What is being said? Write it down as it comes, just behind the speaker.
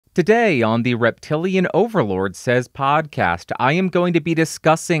Today on the Reptilian Overlord Says podcast, I am going to be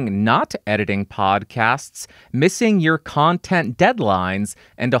discussing not editing podcasts, missing your content deadlines,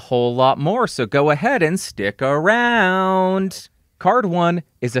 and a whole lot more, so go ahead and stick around. Card 1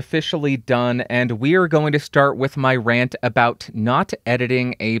 is officially done, and we are going to start with my rant about not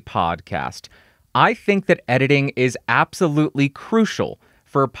editing a podcast. I think that editing is absolutely crucial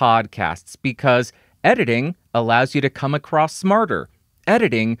for podcasts because editing allows you to come across smarter.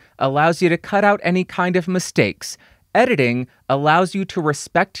 Editing allows you to cut out any kind of mistakes. Editing allows you to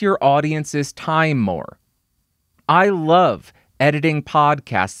respect your audience's time more. I love editing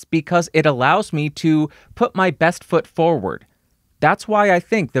podcasts because it allows me to put my best foot forward. That's why I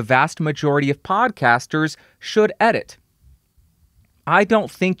think the vast majority of podcasters should edit. I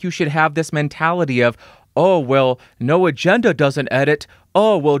don't think you should have this mentality of, oh, well, No Agenda doesn't edit.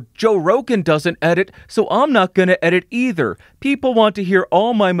 Oh, well, Joe Rogan doesn't edit, so I'm not going to edit either. People want to hear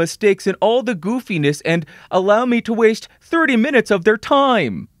all my mistakes and all the goofiness and allow me to waste 30 minutes of their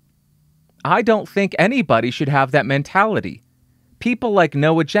time. I don't think anybody should have that mentality. People like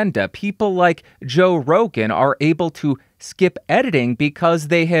No Agenda, people like Joe Rogan are able to skip editing because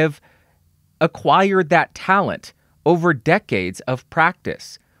they have acquired that talent over decades of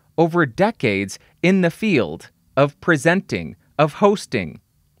practice, over decades in the field of presenting, of hosting,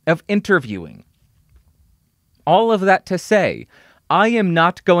 of interviewing. All of that to say, I am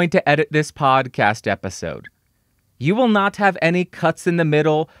not going to edit this podcast episode. You will not have any cuts in the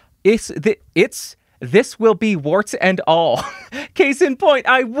middle. This will be warts and all. Case in point,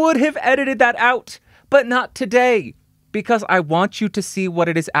 I would have edited that out, but not today, because I want you to see what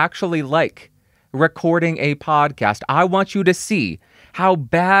it is actually like recording a podcast. I want you to see how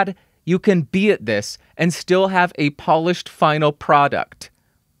bad you can be at this and still have a polished final product.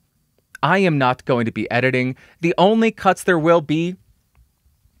 I am not going to be editing. The only cuts there will be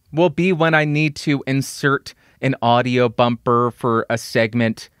when I need to insert an audio bumper for a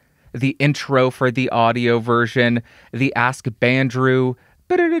segment, the intro for the audio version, the Ask Bandrew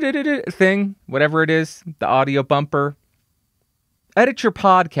thing, whatever it is, the audio bumper. Edit your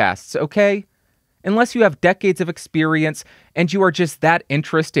podcasts, okay? Unless you have decades of experience and you are just that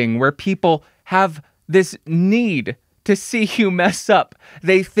interesting where people have this need to see you mess up.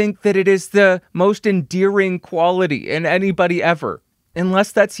 They think that it is the most endearing quality in anybody ever.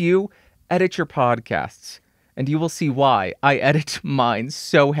 Unless that's you, edit your podcasts. And you will see why I edit mine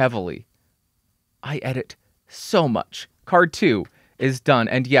so heavily. I edit so much. Card 2 is done.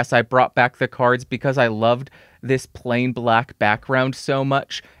 And yes, I brought back the cards because I loved this plain black background so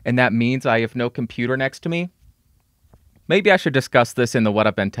much, and that means I have no computer next to me. Maybe I should discuss this in the What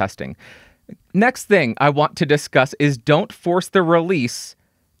I've Been Testing. Next thing I want to discuss is don't force a release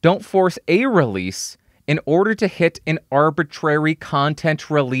in order to hit an arbitrary content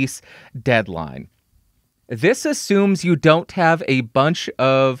release deadline. This assumes you don't have a bunch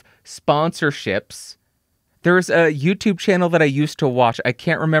of sponsorships. There's a YouTube channel that I used to watch. I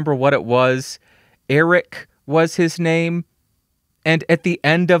can't remember what it was. Eric was his name, and at the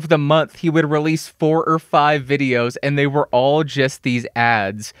end of the month he would release 4 or 5 videos, and they were all just these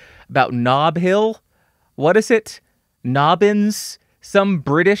ads about Knob Hill. What is it? Nobbins? Some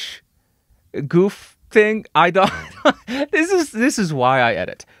British goof thing? I don't this is why I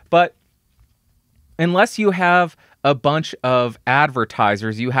edit. But unless you have a bunch of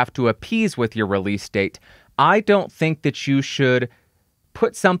advertisers you have to appease with your release date, I don't think that you should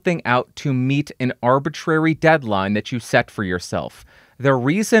put something out to meet an arbitrary deadline that you set for yourself. The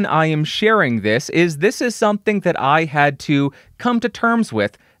reason I am sharing this is something that I had to come to terms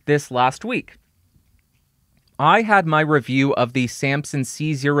with this last week. I had my review of the Samson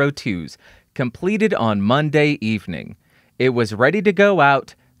C02s completed on Monday evening. It was ready to go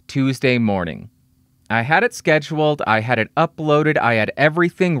out Tuesday morning. I had it scheduled, I had it uploaded, I had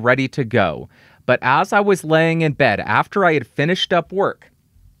everything ready to go. But as I was laying in bed after I had finished up work,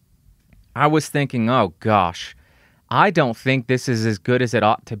 I was thinking, oh gosh, I don't think this is as good as it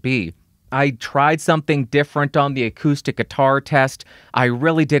ought to be. I tried something different on the acoustic guitar test. I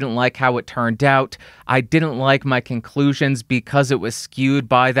really didn't like how it turned out. I didn't like my conclusions because it was skewed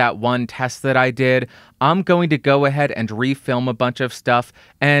by that one test that I did. I'm going to go ahead and refilm a bunch of stuff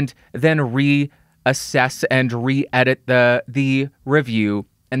and then reassess and re-edit the review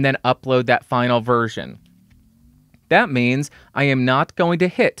and then upload that final version. That means I am not going to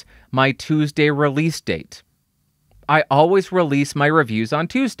hit my Tuesday release date. I always release my reviews on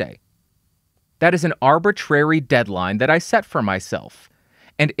Tuesday. That is an arbitrary deadline that I set for myself.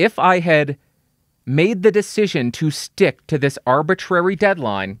 And if I had made the decision to stick to this arbitrary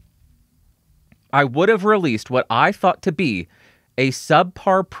deadline, I would have released what I thought to be a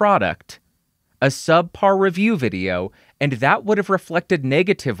subpar product, a subpar review video, and that would have reflected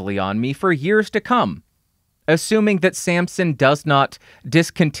negatively on me for years to come. Assuming that Samsung does not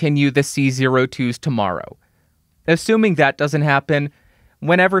discontinue the C02s tomorrow. Assuming that doesn't happen,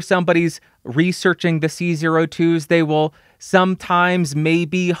 whenever somebody's researching the C02s, they will sometimes,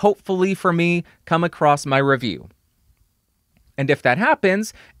 maybe, hopefully for me, come across my review. And if that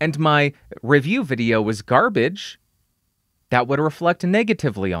happens, and my review video was garbage, that would reflect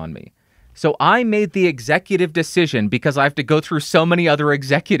negatively on me. So I made the executive decision, because I have to go through so many other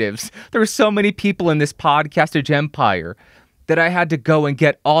executives. There are so many people in this podcastage empire that I had to go and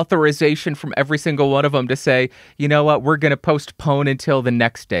get authorization from every single one of them to say, you know what, we're going to postpone until the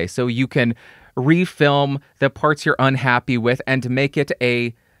next day so you can refilm the parts you're unhappy with and make it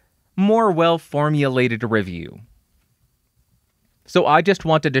a more well-formulated review. So I just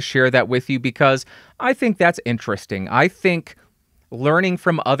wanted to share that with you because I think that's interesting. I think learning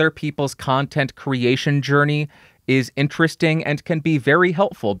from other people's content creation journey is interesting and can be very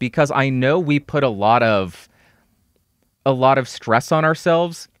helpful because I know we put a lot of stress on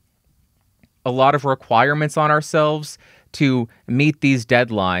ourselves, a lot of requirements on ourselves to meet these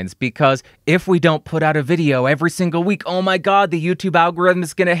deadlines, because if we don't put out a video every single week, oh my God, the YouTube algorithm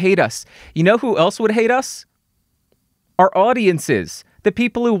is going to hate us. You know who else would hate us? Our audiences, the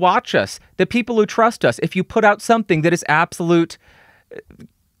people who watch us, the people who trust us. If you put out something that is absolute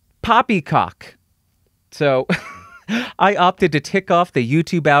poppycock. So I opted to tick off the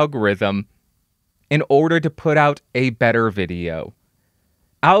YouTube algorithm in order to put out a better video.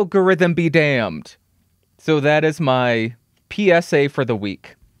 Algorithm be damned. So that is my PSA for the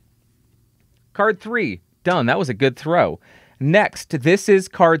week. Card 3, done. That was a good throw. Next, this is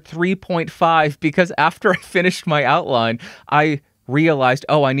card 3.5 because after I finished my outline, I realized,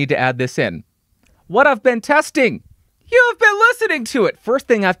 oh, I need to add this in. What I've been testing. You have been listening to it. First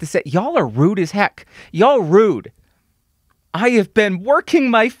thing I have to say, y'all are rude as heck. Y'all rude. I have been working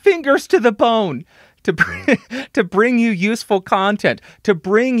my fingers to the bone to bring you useful content, to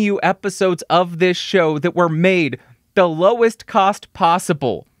bring you episodes of this show that were made the lowest cost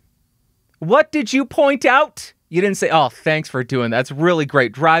possible. What did you point out? You didn't say, oh, thanks for doing that. That's really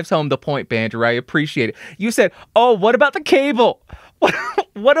great. Drives home the point, Bandrew. I appreciate it. You said, oh, what about the cable?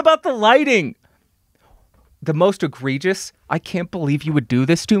 What about the lighting? The most egregious, I can't believe you would do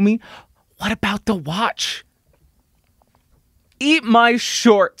this to me. What about the watch? Eat my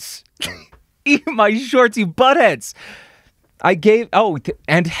shorts. Eat my shorts, you buttheads.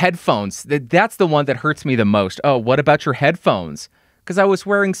 And headphones. That's the one that hurts me the most. Oh, what about your headphones? Because I was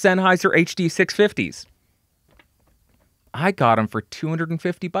wearing Sennheiser HD 650s. I got them for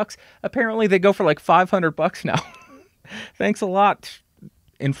 $250. Apparently they go for like $500 now. Thanks a lot,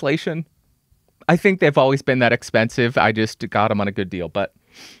 inflation. I think they've always been that expensive. I just got them on a good deal. But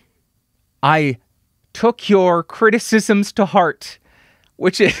I took your criticisms to heart,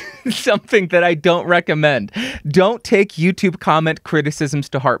 which is something that I don't recommend. Don't take YouTube comment criticisms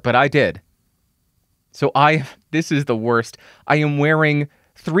to heart, but I did. So this is the worst. I am wearing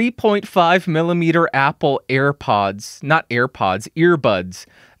 3.5 millimeter Apple AirPods, not AirPods, earbuds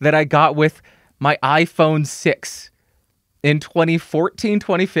that I got with my iPhone 6 in 2014,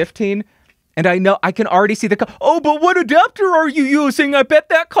 2015. And I know I can already see oh, but what adapter are you using? I bet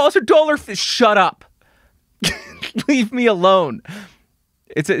that costs $1. Shut up. Leave me alone.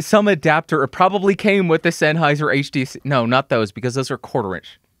 It's some adapter. It probably came with the Sennheiser HD. No, not those, because those are 1/4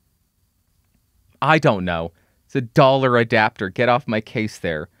 inch. I don't know. It's $1 adapter. Get off my case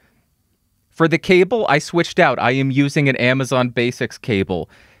there. For the cable, I switched out. I am using an Amazon Basics cable.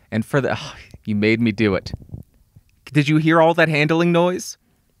 And for you made me do it. Did you hear all that handling noise?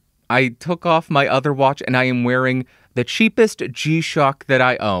 I took off my other watch and I am wearing the cheapest G-Shock that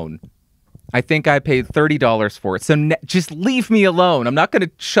I own. I think I paid $30 for it. So just leave me alone. I'm not going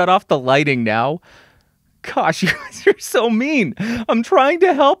to shut off the lighting now. Gosh, you guys are so mean. I'm trying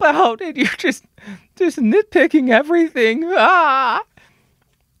to help out and you're just nitpicking everything. Ah!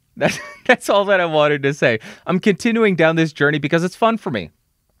 That's all that I wanted to say. I'm continuing down this journey because it's fun for me.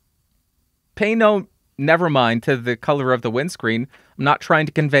 Never mind to the color of the windscreen. I'm not trying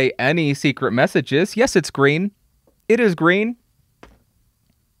to convey any secret messages. Yes, it's green. It is green.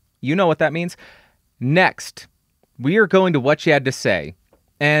 You know what that means. Next, we are going to what you had to say.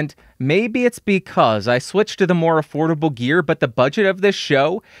 And maybe it's because I switched to the more affordable gear, but the budget of this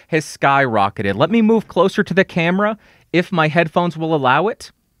show has skyrocketed. Let me move closer to the camera if my headphones will allow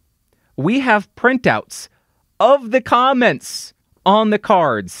it. We have printouts of the comments on the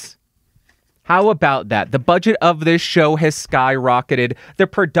cards. How about that? The budget of this show has skyrocketed. The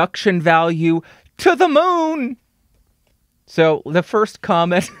production value to the moon. So the first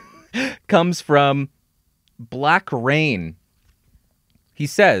comment comes from Black Rain. He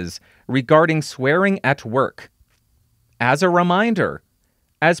says, regarding swearing at work, as a reminder,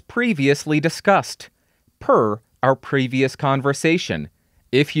 as previously discussed, per our previous conversation,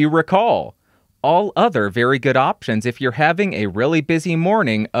 if you recall, all other very good options if you're having a really busy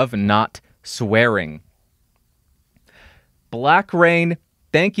morning of not swearing. Black Rain,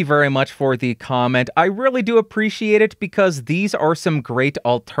 thank you very much for the comment. I really do appreciate it because these are some great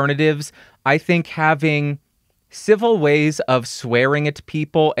alternatives. I think having civil ways of swearing at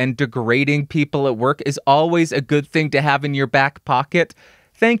people and degrading people at work is always a good thing to have in your back pocket.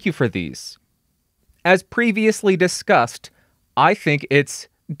 Thank you for these. As previously discussed, I think it's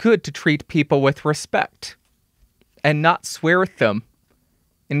good to treat people with respect and not swear at them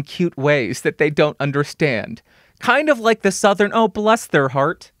in cute ways that they don't understand. Kind of like the Southern, oh, bless their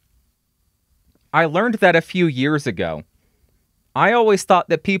heart. I learned that a few years ago. I always thought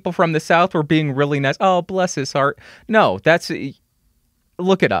that people from the South were being really nice. Oh, bless his heart. No,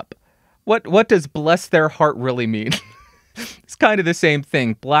 look it up. What does bless their heart really mean? It's kind of the same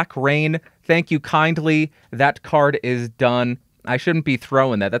thing. Black Rain, thank you kindly. That card is done. I shouldn't be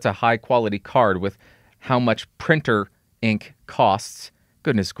throwing that. That's a high quality card with how much printer ink costs.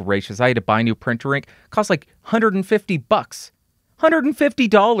 Goodness gracious, I had to buy new printer ink. It costs like $150.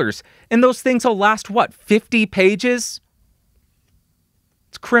 $150. And those things will last, what, 50 pages?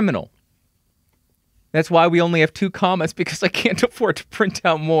 It's criminal. That's why we only have 2 comments, because I can't afford to print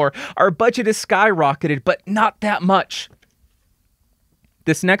out more. Our budget is skyrocketed, but not that much.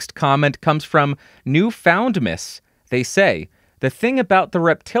 This next comment comes from Newfoundmiss. They say, the thing about the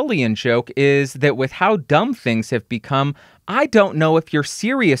reptilian joke is that with how dumb things have become, I don't know if you're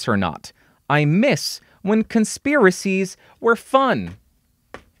serious or not. I miss when conspiracies were fun.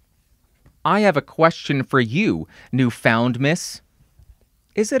 I have a question for you, Newfoundmiss.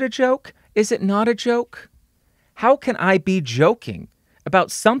 Is it a joke? Is it not a joke? How can I be joking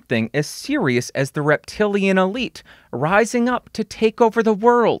about something as serious as the reptilian elite rising up to take over the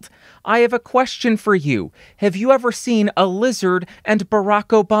world? I have a question for you. Have you ever seen a lizard and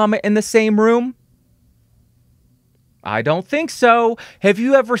Barack Obama in the same room? I don't think so. Have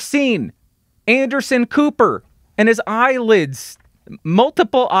you ever seen Anderson Cooper and his eyelids,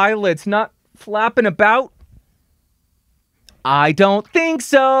 multiple eyelids, not flapping about? I don't think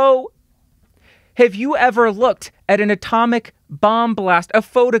so. Have you ever looked at an atomic bomb blast, a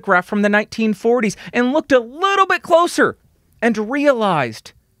photograph from the 1940s, and looked a little bit closer and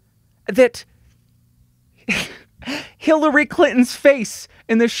realized that Hillary Clinton's face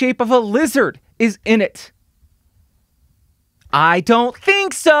in the shape of a lizard is in it? I don't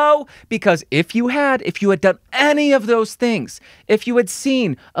think so, because if you had done any of those things, if you had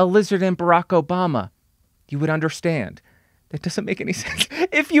seen a lizard in Barack Obama, you would understand. That doesn't make any sense.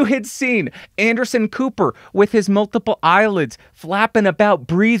 If you had seen Anderson Cooper with his multiple eyelids flapping about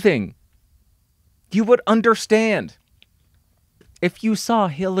breathing, you would understand. If you saw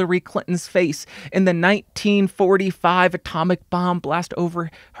Hillary Clinton's face in the 1945 atomic bomb blast over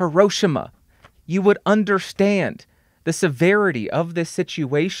Hiroshima, you would understand the severity of this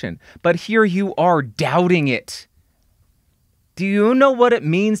situation. But here you are doubting it. Do you know what it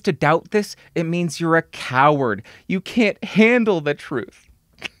means to doubt this? It means you're a coward. You can't handle the truth.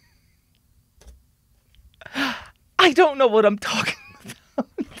 I don't know what I'm talking about.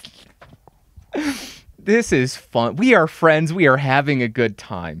 This is fun. We are friends. We are having a good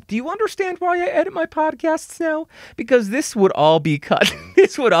time. Do you understand why I edit my podcasts now? Because this would all be cut.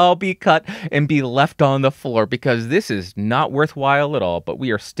 This would all be cut and be left on the floor because this is not worthwhile at all, but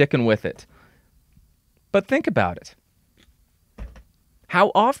we are sticking with it. But think about it.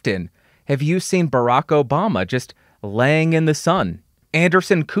 How often have you seen Barack Obama just laying in the sun?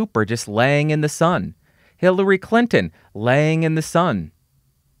 Anderson Cooper just laying in the sun? Hillary Clinton laying in the sun?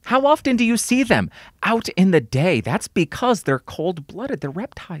 How often do you see them out in the day? That's because they're cold-blooded. They're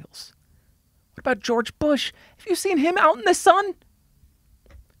reptiles. What about George Bush? Have you seen him out in the sun?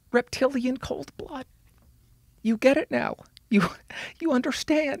 Reptilian cold blood. You get it now. You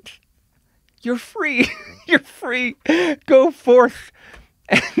understand. You're free. You're free. Go forth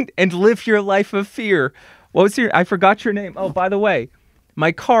and live your life of fear. What was I forgot your name. Oh, by the way,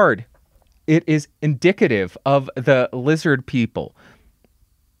 my card, it is indicative of the lizard people.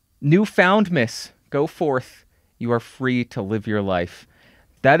 Newfoundmiss, go forth. You are free to live your life.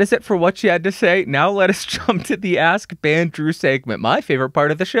 That is it for what you had to say. Now let us jump to the Ask Bandrew segment, my favorite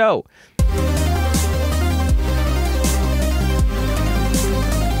part of the show.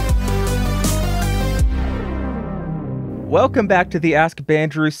 Welcome back to the Ask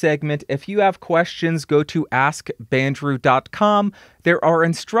Bandrew segment. If you have questions, go to askbandrew.com. There are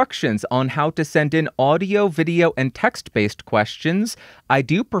instructions on how to send in audio, video, and text-based questions. I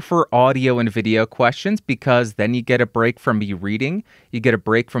do prefer audio and video questions because then you get a break from me reading. You get a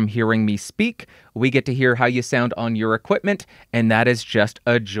break from hearing me speak. We get to hear how you sound on your equipment, and that is just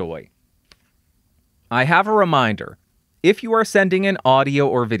a joy. I have a reminder. If you are sending in audio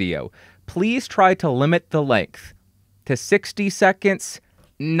or video, please try to limit the length to 60 seconds,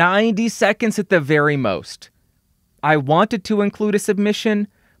 90 seconds at the very most. I wanted to include a submission,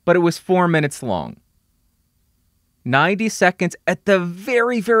 but it was 4 minutes long. 90 seconds at the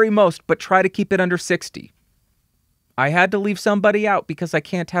very, very most, but try to keep it under 60. I had to leave somebody out because I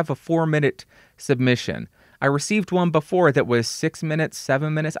can't have a 4-minute submission. I received one before that was 6 minutes,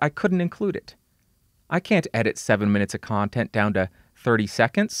 7 minutes. I couldn't include it. I can't edit 7 minutes of content down to 30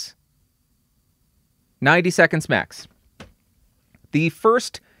 seconds. 90 seconds max. The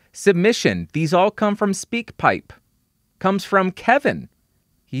first submission, these all come from SpeakPipe, comes from Kevin.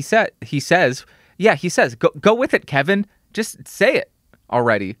 He says, go with it, Kevin. Just say it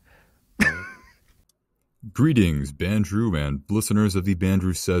already. Greetings, Bandrew and listeners of the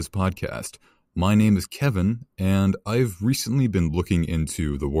Bandrew Says podcast. My name is Kevin, and I've recently been looking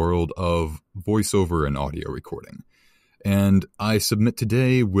into the world of voiceover and audio recording. And I submit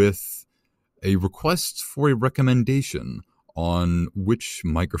today with a request for a recommendation on which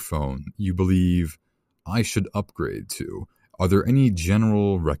microphone you believe I should upgrade to. Are there any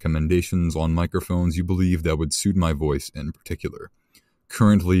general recommendations on microphones you believe that would suit my voice in particular?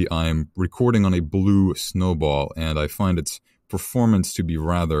 Currently, I'm recording on a Blue Snowball, and I find its performance to be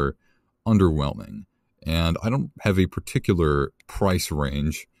rather underwhelming. And I don't have a particular price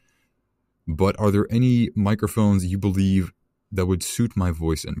range, but are there any microphones you believe that would suit my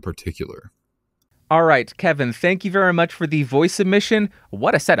voice in particular? All right, Kevin, thank you very much for the voice submission.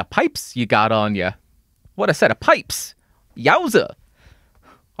 What a set of pipes you got on you. What a set of pipes. Yowza.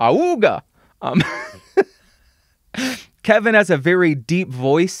 Auga. Kevin has a very deep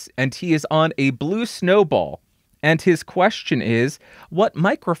voice, and he is on a Blue Snowball. And his question is, what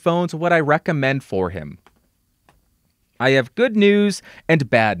microphones would I recommend for him? I have good news and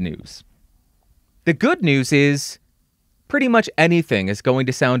bad news. The good news is pretty much anything is going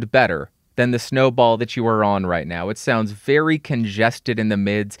to sound better than the Snowball that you are on right now. It sounds very congested in the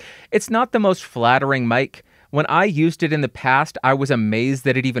mids. It's not the most flattering mic. When I used it in the past, I was amazed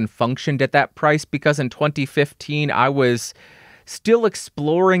that it even functioned at that price because in 2015, I was still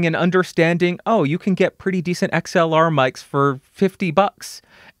exploring and understanding, you can get pretty decent XLR mics for $50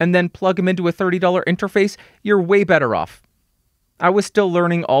 and then plug them into a $30 interface. You're way better off. I was still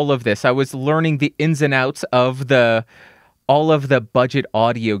learning all of this. I was learning the ins and outs of all of the budget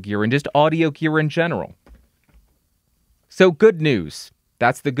audio gear and just audio gear in general. So good news.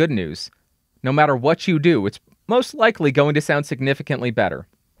 That's the good news. No matter what you do, it's most likely going to sound significantly better.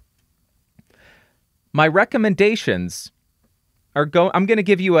 My recommendations I'm going to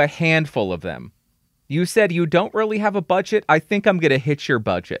give you a handful of them. You said you don't really have a budget. I think I'm going to hit your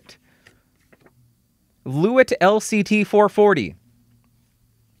budget. Lewitt LCT 440.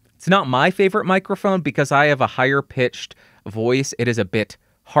 It's not my favorite microphone because I have a higher pitched voice. It is a bit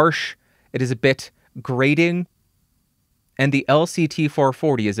harsh. It is a bit grating. And the LCT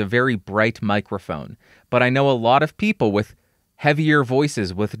 440 is a very bright microphone. But I know a lot of people with heavier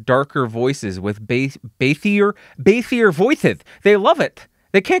voices, with darker voices, with bathier voices. They love it.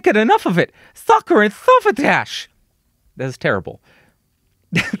 They can't get enough of it. Sucker and Thuffatash. That's terrible.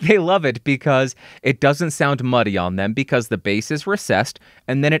 They love it because it doesn't sound muddy on them because the bass is recessed,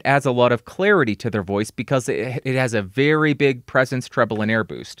 and then it adds a lot of clarity to their voice because it has a very big presence, treble, and air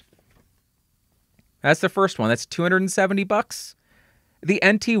boost. That's the first one. That's $270. The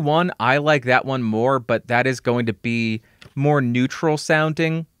NT1, I like that one more, but that is going to be more neutral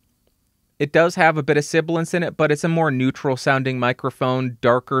sounding. It does have a bit of sibilance in it, but it's a more neutral sounding microphone,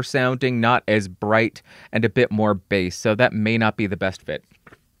 darker sounding, not as bright, and a bit more bass, so that may not be the best fit.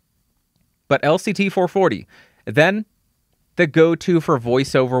 But LCT 440. Then, the go-to for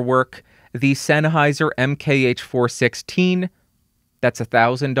voiceover work, the Sennheiser MKH 416. That's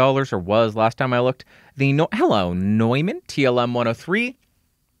 $1,000, or was last time I looked. The Neumann TLM 103.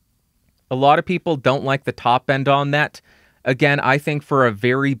 A lot of people don't like the top end on that. Again, I think for a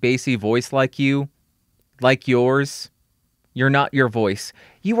very bassy voice like yours, you're not your voice.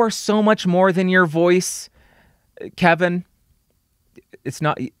 You are so much more than your voice, Kevin. It's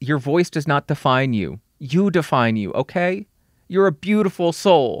not, your voice does not define you. You define you, okay? You're a beautiful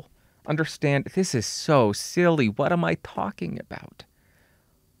soul. Understand, this is so silly. What am I talking about?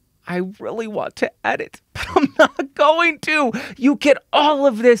 I really want to edit, but I'm not going to. You get all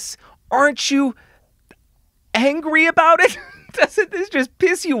of this. Aren't you angry about it? Doesn't this just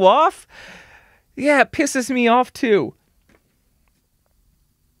piss you off? Yeah, it pisses me off too.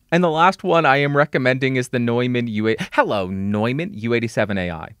 And the last one I am recommending is the Neumann U8. Hello, Neumann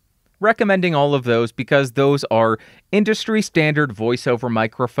U87AI. Recommending all of those because those are industry standard voiceover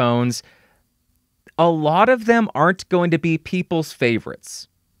microphones. A lot of them aren't going to be people's favorites.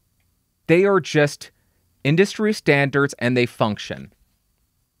 They are just industry standards and they function.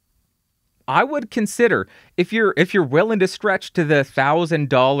 I would consider, if you're willing to stretch to the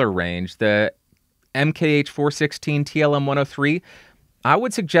 $1,000 range, the MKH 416 TLM 103, I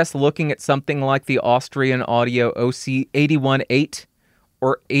would suggest looking at something like the Austrian Audio OC 818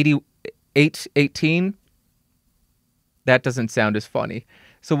 or 8818. That doesn't sound as funny.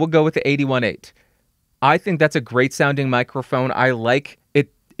 So we'll go with the 818. I think that's a great sounding microphone. I like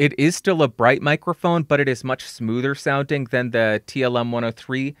it. It is still a bright microphone, but it is much smoother sounding than the TLM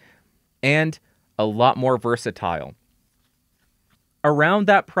 103 and a lot more versatile. Around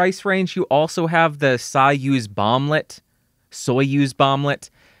that price range, you also have the Soyuz Bomblet.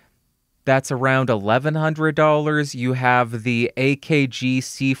 That's around $1,100. You have the AKG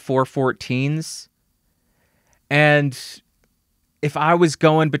C414s. And if I was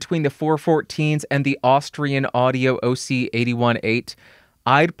going between the 414s and the Austrian Audio OC 818,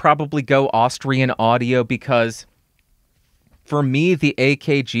 I'd probably go Austrian Audio because for me, the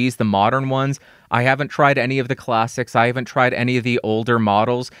AKGs, the modern ones, I haven't tried any of the classics. I haven't tried any of the older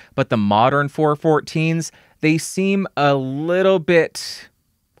models, but the modern 414s, they seem a little bit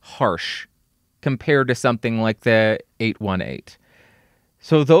harsh compared to something like the 818.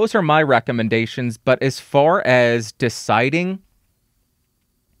 So those are my recommendations, but as far as deciding,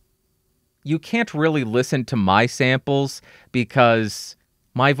 you can't really listen to my samples because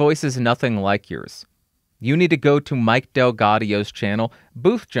my voice is nothing like yours. You need to go to Mike Delgadio's channel,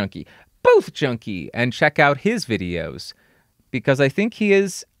 Booth Junkie, and check out his videos because I think he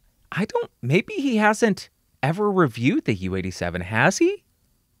is, maybe he hasn't ever reviewed the U87, has he?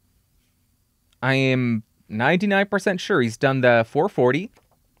 I am 99% sure he's done the 440,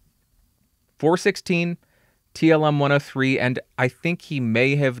 416, TLM 103, and I think he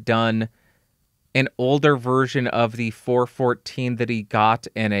may have done an older version of the 414 that he got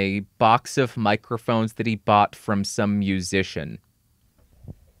in a box of microphones that he bought from some musician.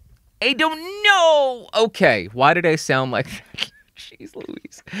 I don't know! Okay, why did I sound like that? Jeez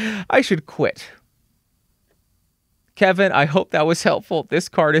Louise. I should quit. Kevin, I hope that was helpful. This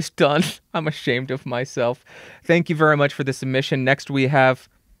card is done. I'm ashamed of myself. Thank you very much for the submission. Next we have...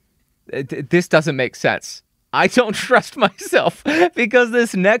 This doesn't make sense. I don't trust myself because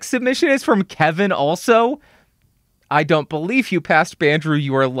this next submission is from Kevin also. I don't believe you, past Bandrew.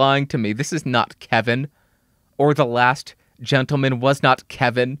 You are lying to me. This is not Kevin. Or the last gentleman was not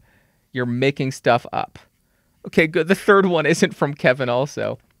Kevin. You're making stuff up. Okay, good. The third one isn't from Kevin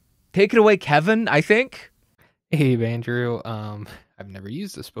also. Take it away, Kevin, I think. Hey, Bandrew. I've never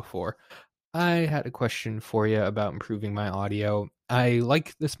used this before. I had a question for you about improving my audio. I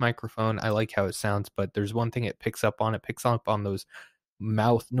like this microphone. I like how it sounds, but there's one thing it picks up on. It picks up on those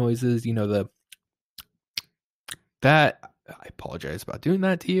mouth noises, that I apologize about doing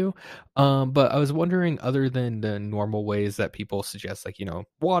that to you. But I was wondering, other than the normal ways that people suggest, like,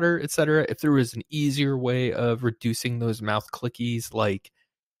 water, etc., if there was an easier way of reducing those mouth clickies, like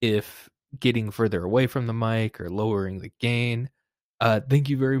if getting further away from the mic or lowering the gain. Thank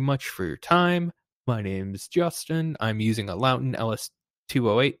you very much for your time. My name's Justin. I'm using a Loughton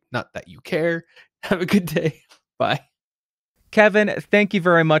LS208. Not that you care. Have a good day. Bye. Kevin, thank you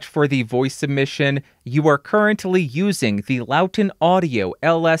very much for the voice submission. You are currently using the Loughton Audio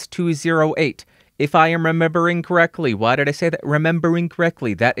LS208. If I am remembering correctly, why did I say that? Remembering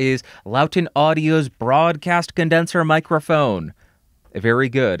correctly, that is Loughton Audio's broadcast condenser microphone. Very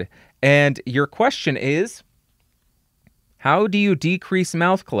good. And your question is, how do you decrease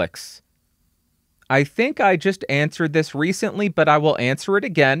mouth clicks? I think I just answered this recently, but I will answer it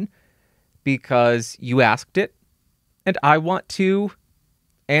again because you asked it. And I want to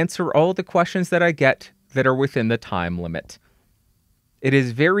answer all the questions that I get that are within the time limit. It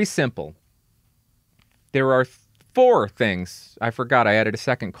is very simple. There are 4 things. I forgot I added a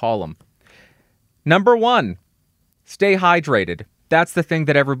second column. Number 1, stay hydrated. That's the thing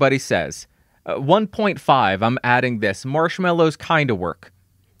that everybody says. 1.5, I'm adding this. Marshmallows kind of work.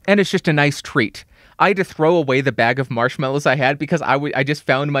 And it's just a nice treat. I had to throw away the bag of marshmallows I had because I just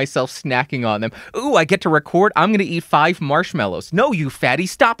found myself snacking on them. Ooh, I get to record. I'm going to eat 5 marshmallows. No, you fatty,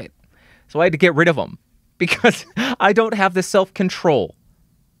 stop it. So I had to get rid of them because I don't have the self-control.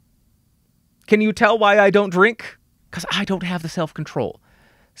 Can you tell why I don't drink? Because I don't have the self-control.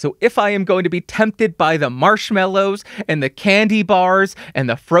 So if I am going to be tempted by the marshmallows and the candy bars and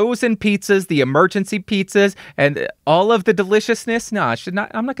the frozen pizzas, the emergency pizzas, and all of the deliciousness, no,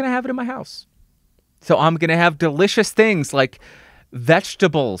 I'm not going to have it in my house. So I'm going to have delicious things like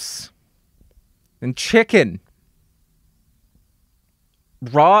vegetables and chicken,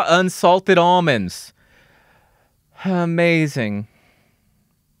 raw unsalted almonds. Amazing.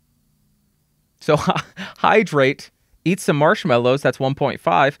 So hydrate, eat some marshmallows, that's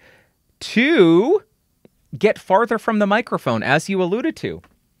 1.5. 2, get farther from the microphone, as you alluded to.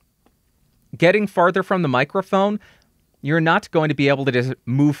 Getting farther from the microphone, you're not going to be able to just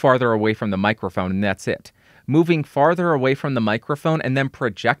move farther away from the microphone, and that's it. Moving farther away from the microphone and then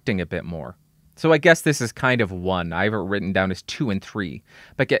projecting a bit more. So I guess this is kind of 1. I have it written down as 2 and 3.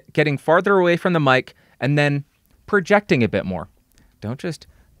 But getting farther away from the mic and then projecting a bit more. Don't just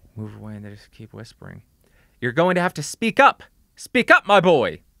move away and then just keep whispering. You're going to have to speak up. Speak up, my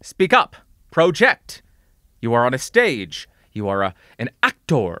boy. Speak up. Project. You are on a stage. You are an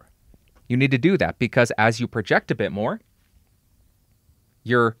actor. You need to do that because as you project a bit more,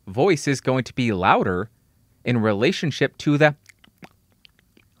 your voice is going to be louder in relationship to the...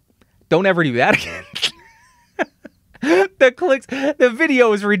 Don't ever do that again. The clicks, the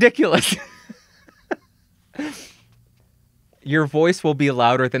video is ridiculous. Your voice will be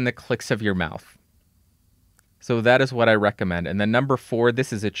louder than the clicks of your mouth. So that is what I recommend. And then number 4,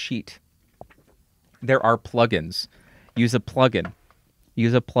 this is a cheat. There are plugins. Use a plugin.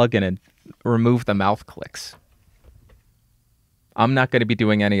 Use a plugin and remove the mouth clicks. I'm not going to be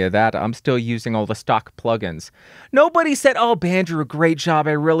doing any of that. I'm still using all the stock plugins. Nobody said, oh, Bandrew, great job.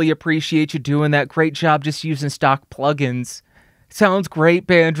 I really appreciate you doing that. Great job just using stock plugins. Sounds great,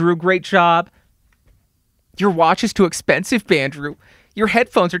 Bandrew. Great job. Your watch is too expensive, Bandrew. Your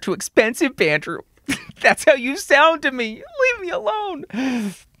headphones are too expensive, Bandrew. That's how you sound to me. Leave me alone.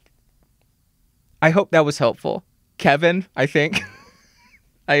 I hope that was helpful. Kevin, I think.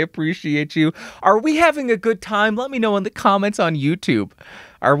 I appreciate you. Are we having a good time? Let me know in the comments on YouTube.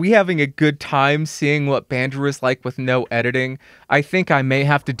 Are we having a good time seeing what Bandrew is like with no editing? I think I may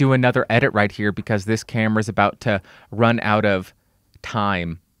have to do another edit right here because this camera's about to run out of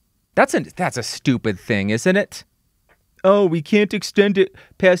time. That's a stupid thing, isn't it? Oh, we can't extend it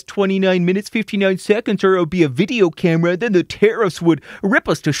past 29 minutes, 59 seconds, or it'll be a video camera, then the tariffs would rip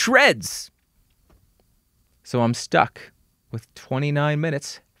us to shreds. So I'm stuck with 29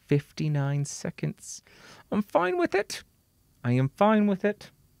 minutes, 59 seconds. I'm fine with it. I am fine with it.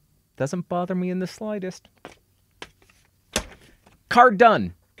 Doesn't bother me in the slightest. Card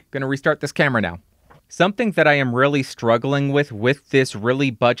done. Gonna restart this camera now. Something that I am really struggling with this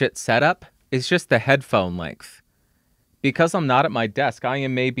really budget setup is just the headphone length. Because I'm not at my desk, I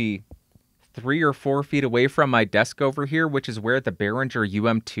am maybe 3 or 4 feet away from my desk over here, which is where the Behringer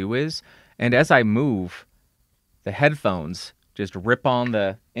UM2 is. And as I move, the headphones just rip on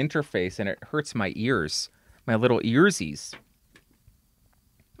the interface and it hurts my ears, my little earsies.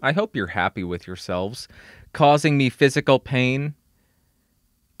 I hope you're happy with yourselves, causing me physical pain.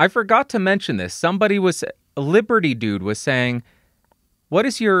 I forgot to mention this. Liberty Dude was saying, what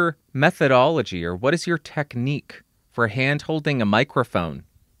is your methodology or what is your technique for hand-holding a microphone?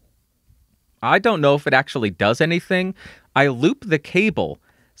 I don't know if it actually does anything. I loop the cable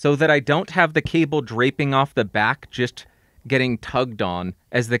so that I don't have the cable draping off the back, just getting tugged on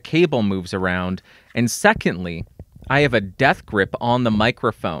as the cable moves around. And secondly, I have a death grip on the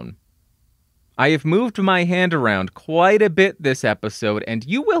microphone. I have moved my hand around quite a bit this episode, and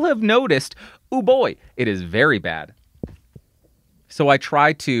you will have noticed, oh boy, it is very bad. So I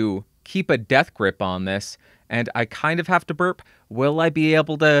try to keep a death grip on this, and I kind of have to burp. Will I be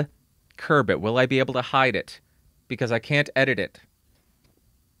able to curb it? Will I be able to hide it? Because I can't edit it.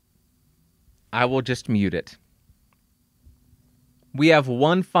 I will just mute it. We have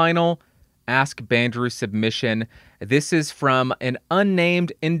one final Ask Bandrew submission. This is from an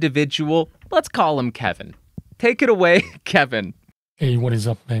unnamed individual. Let's call him Kevin. Take it away, Kevin. Hey, what is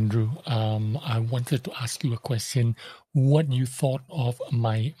up, Bandrew? I wanted to ask you a question. What you thought of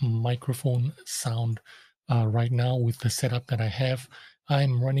my microphone sound right now with the setup that I have?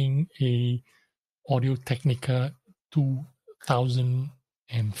 I'm running a Audio-Technica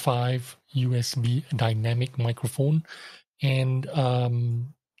 2005 USB dynamic microphone, and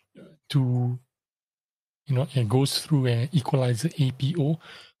it goes through an equalizer APO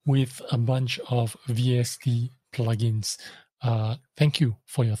with a bunch of VST plugins. Thank you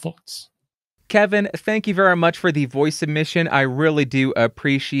for your thoughts. Kevin, thank you very much for the voice submission. I really do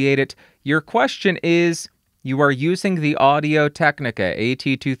appreciate it. Your question is, You are using the Audio-Technica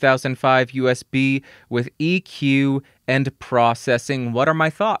AT2005 USB with EQ and processing. What are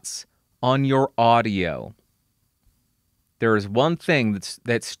my thoughts on your audio? There is one thing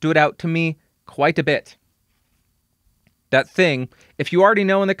that stood out to me quite a bit. That thing, if you already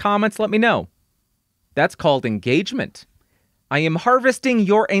know in the comments, let me know. That's called engagement. I am harvesting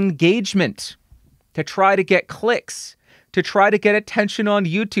your engagement to try to get clicks, to try to get attention on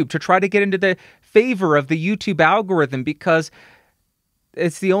YouTube, to try to get into the favor of the YouTube algorithm, because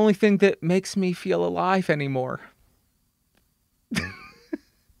it's the only thing that makes me feel alive anymore.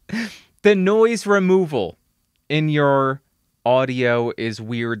 The noise removal in your audio is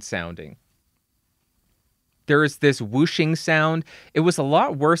weird sounding. There's this whooshing sound. It was a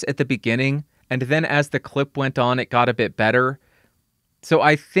lot worse at the beginning, and then as the clip went on, it got a bit better. So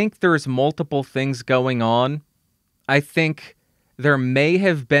I think there's multiple things going on. I think there may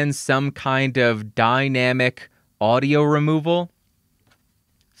have been some kind of dynamic audio removal,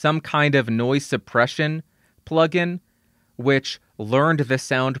 some kind of noise suppression plugin, which learned the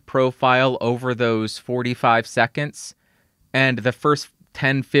sound profile over those 45 seconds. And the first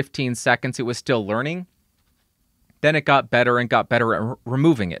 10, 15 seconds, it was still learning. Then it got better and got better at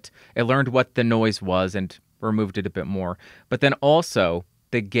removing it. It learned what the noise was and removed it a bit more. But then also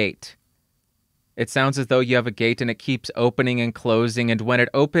the gate. It sounds as though you have a gate and it keeps opening and closing. And when it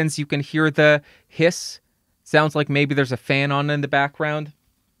opens, you can hear the hiss. Sounds like maybe there's a fan on in the background.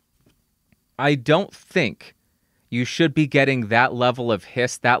 I don't think you should be getting that level of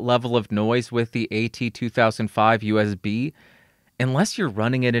hiss, that level of noise with the AT2005 USB, unless you're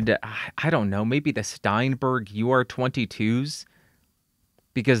running it into, I don't know, maybe the Steinberg UR22s,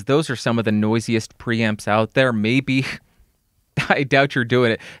 because those are some of the noisiest preamps out there. Maybe, I doubt you're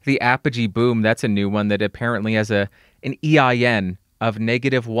doing it. The Apogee Boom, that's a new one that apparently has an EIN of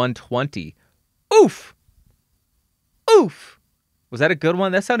 -120. Oof! Oof! Was that a good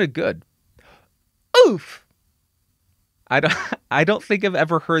one? That sounded good. Oof! I don't think I've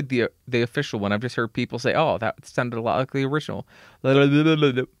ever heard the official one. I've just heard people say, "Oh, that sounded a lot like the original."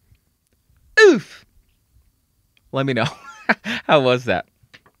 Oof. Let me know. How was that?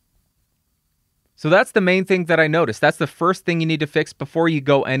 So that's the main thing that I noticed. That's the first thing you need to fix before you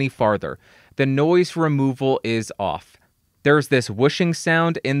go any farther. The noise removal is off. There's this whooshing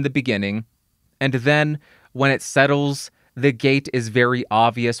sound in the beginning, and then when it settles, the gate is very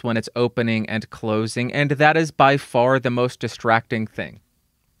obvious when it's opening and closing, and that is by far the most distracting thing.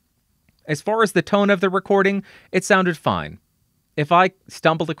 As far as the tone of the recording, it sounded fine. If I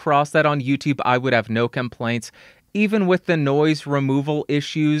stumbled across that on YouTube, I would have no complaints. Even with the noise removal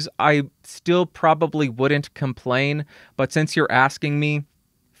issues, I still probably wouldn't complain, but since you're asking me,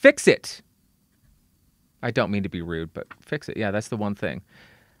 fix it! I don't mean to be rude, but fix it. Yeah, that's the one thing.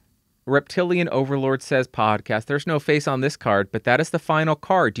 Reptilian Overlord says podcast. There's no face on this card, but that is the final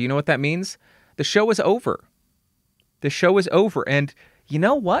card. Do you know what that means? The show is over. The show is over. And you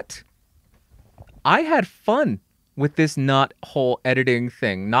know what? I had fun with this not whole editing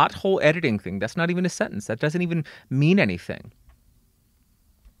thing. Not whole editing thing. That's not even a sentence. That doesn't even mean anything.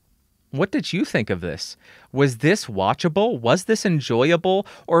 What did you think of this? Was this watchable? Was this enjoyable?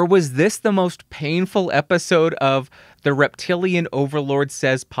 Or was this the most painful episode of the Reptilian Overlord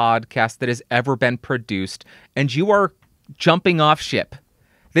Says podcast that has ever been produced, and you are jumping off ship?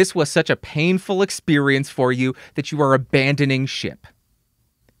 This was such a painful experience for you that you are abandoning ship.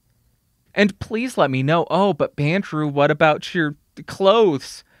 And please let me know, oh, but Bandrew, what about your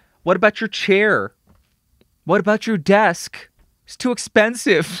clothes? What about your chair? What about your desk? It's too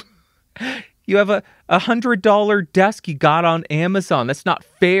expensive. You have a $100 desk you got on Amazon. That's not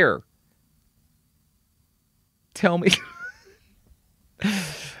fair. Tell me.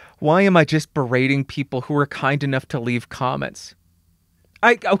 Why am I just berating people who are kind enough to leave comments?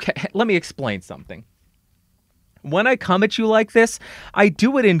 Okay, let me explain something. When I come at you like this, I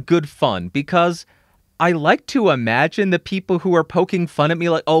do it in good fun because I like to imagine the people who are poking fun at me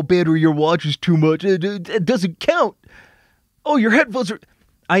like, oh, Bandrew, your watch is too much. It doesn't count. Oh, your headphones are...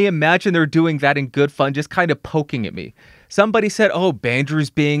 I imagine they're doing that in good fun, just kind of poking at me. Somebody said, oh, Bandrew's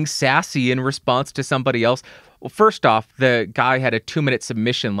being sassy in response to somebody else. Well, first off, the guy had a 2-minute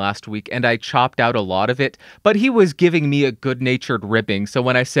submission last week, and I chopped out a lot of it, but he was giving me a good-natured ribbing. So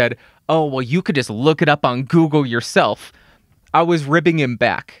when I said, oh, well, you could just look it up on Google yourself, I was ribbing him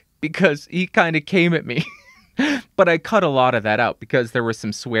back because he kind of came at me. But I cut a lot of that out because there was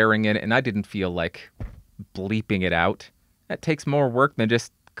some swearing in it, and I didn't feel like bleeping it out. That takes more work than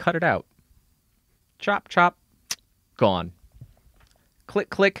just cut it out. Chop, chop, gone. Click,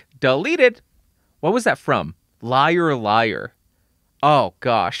 click, deleted. What was that from? Liar, liar. Oh,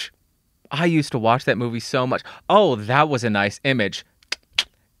 gosh. I used to watch that movie so much. Oh, that was a nice image.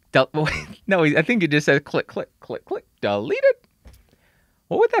 No, I think it just says click, click, click, click, deleted.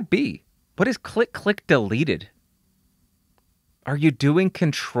 What would that be? What is click, click, deleted? Are you doing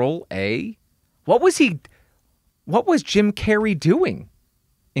Control A? What was Jim Carrey doing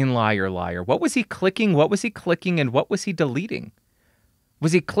in Liar Liar? What was he clicking? What was he clicking? And what was he deleting?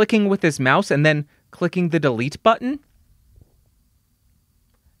 Was he clicking with his mouse and then clicking the delete button?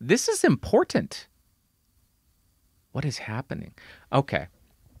 This is important. What is happening? Okay.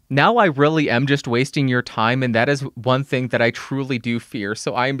 Now I really am just wasting your time, and that is one thing that I truly do fear.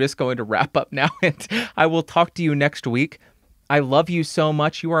 So I am just going to wrap up now, and I will talk to you next week. I love you so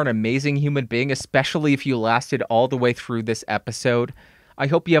much. You are an amazing human being, especially if you lasted all the way through this episode. I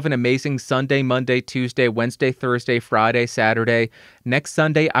hope you have an amazing Sunday, Monday, Tuesday, Wednesday, Thursday, Friday, Saturday. Next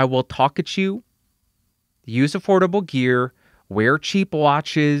Sunday, I will talk at you. Use affordable gear. Wear cheap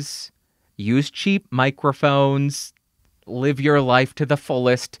watches. Use cheap microphones. Live your life to the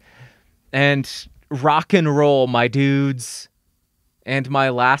fullest. And rock and roll, my dudes. And my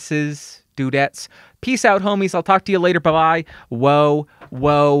lasses, dudettes. Peace out, homies. I'll talk to you later. Bye-bye. Whoa,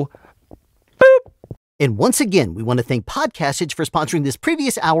 whoa, boop. And once again, we want to thank Podcastage for sponsoring this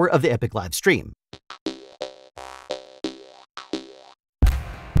previous hour of the Epic Live stream.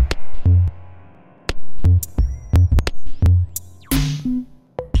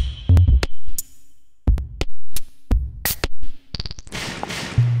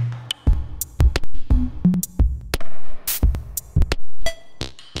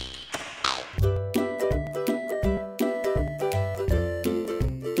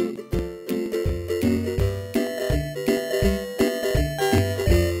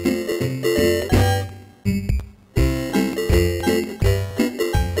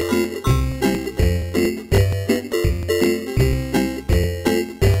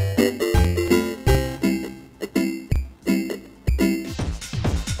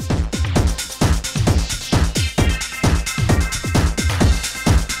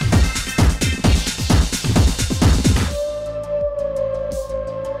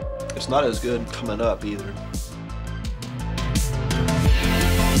 Not as good coming up either.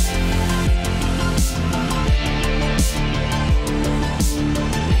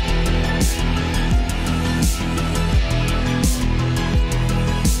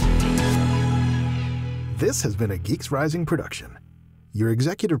 This has been a Geeks Rising production. Your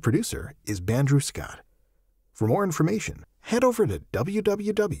executive producer is Bandrew Scott. For more information, head over to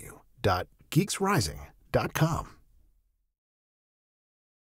www.geeksrising.com.